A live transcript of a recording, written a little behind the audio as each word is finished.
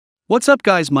What's up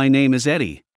guys, my name is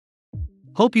Eddie.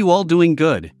 Hope you all doing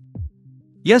good.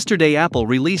 Yesterday Apple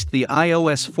released the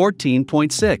iOS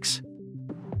 14.6.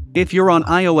 If you're on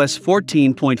iOS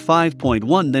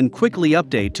 14.5.1 then quickly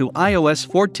update to iOS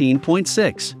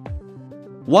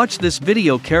 14.6. Watch this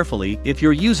video carefully if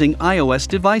you're using iOS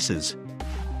devices.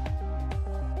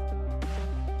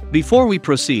 Before we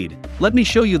proceed, let me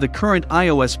show you the current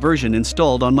iOS version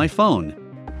installed on my phone.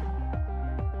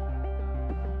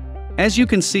 As you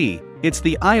can see, it's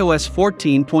the iOS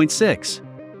 14.6.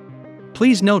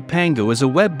 Please note Pango is a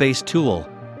web-based tool.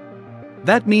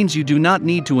 That means you do not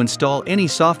need to install any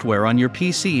software on your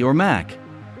PC or Mac.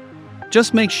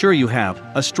 Just make sure you have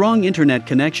a strong internet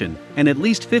connection and at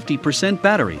least 50%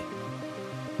 battery.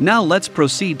 Now let's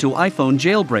proceed to iPhone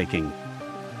jailbreaking.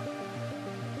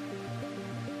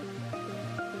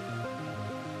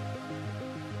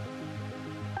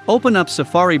 Open up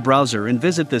Safari browser and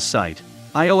visit this site,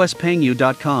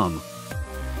 iospangu.com.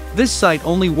 This site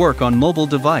only works on mobile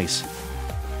device.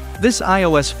 This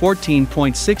iOS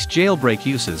 14.6 jailbreak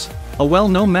uses a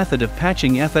well-known method of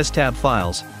patching FSTab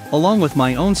files, along with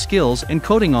my own skills and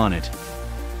coding on it.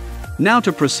 Now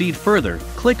to proceed further,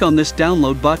 click on this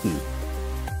download button.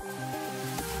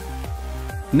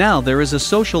 Now there is a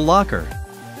social locker.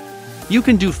 You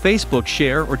can do Facebook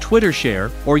share or Twitter share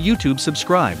or YouTube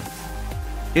subscribe.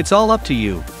 It's all up to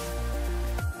you.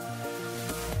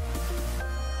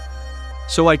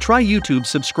 So I try YouTube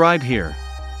subscribe here.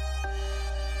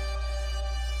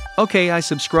 Okay, I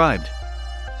subscribed.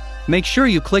 Make sure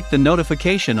you click the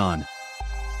notification on.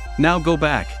 Now go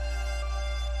back.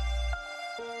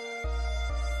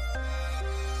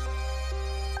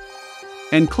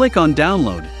 And click on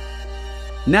download.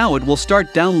 Now it will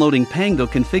start downloading Pango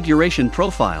configuration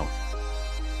profile.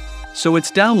 So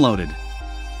it's downloaded.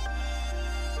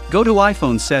 Go to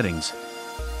iPhone settings.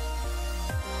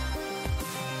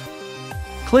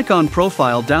 Click on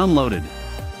Profile Downloaded.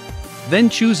 Then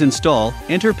choose Install,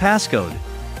 enter passcode.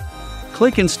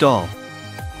 Click Install.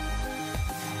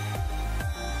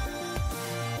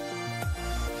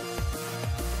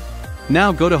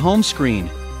 Now go to Home Screen.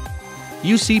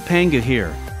 You see Pango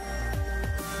here.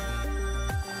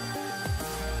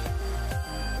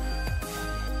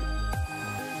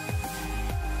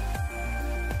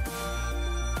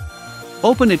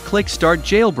 Open it, click Start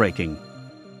Jailbreaking.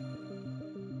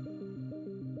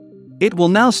 It will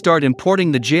now start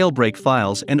importing the jailbreak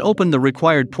files and open the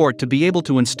required port to be able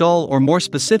to install, or more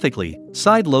specifically,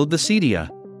 sideload the Cydia.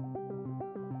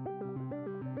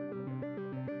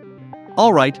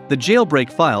 Alright, the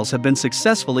jailbreak files have been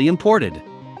successfully imported.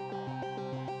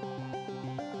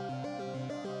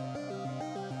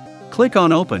 Click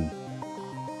on Open.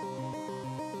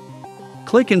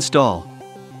 Click Install.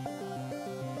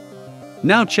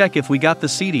 Now check if we got the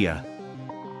Cydia.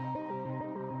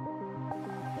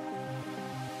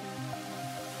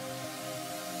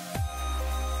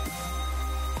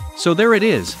 So there it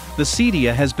is, the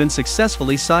Cydia has been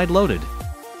successfully sideloaded.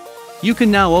 You can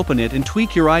now open it and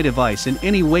tweak your iDevice in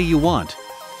any way you want.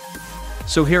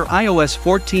 So here iOS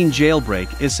 14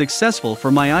 jailbreak is successful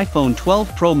for my iPhone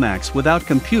 12 Pro Max without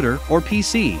computer or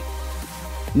PC.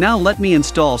 Now let me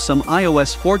install some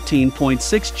iOS 14.6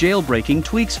 jailbreaking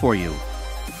tweaks for you.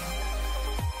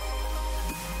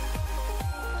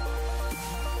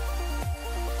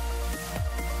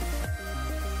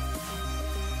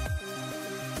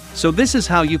 So this is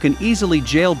how you can easily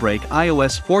jailbreak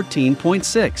iOS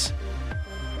 14.6.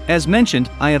 As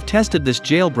mentioned, I have tested this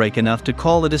jailbreak enough to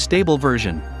call it a stable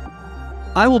version.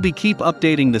 I will keep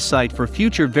updating the site for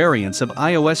future variants of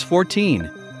iOS 14.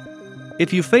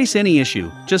 If you face any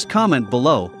issue, just comment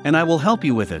below and I will help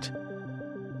you with it.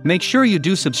 Make sure you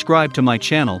do subscribe to my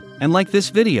channel and like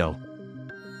this video.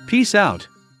 Peace out.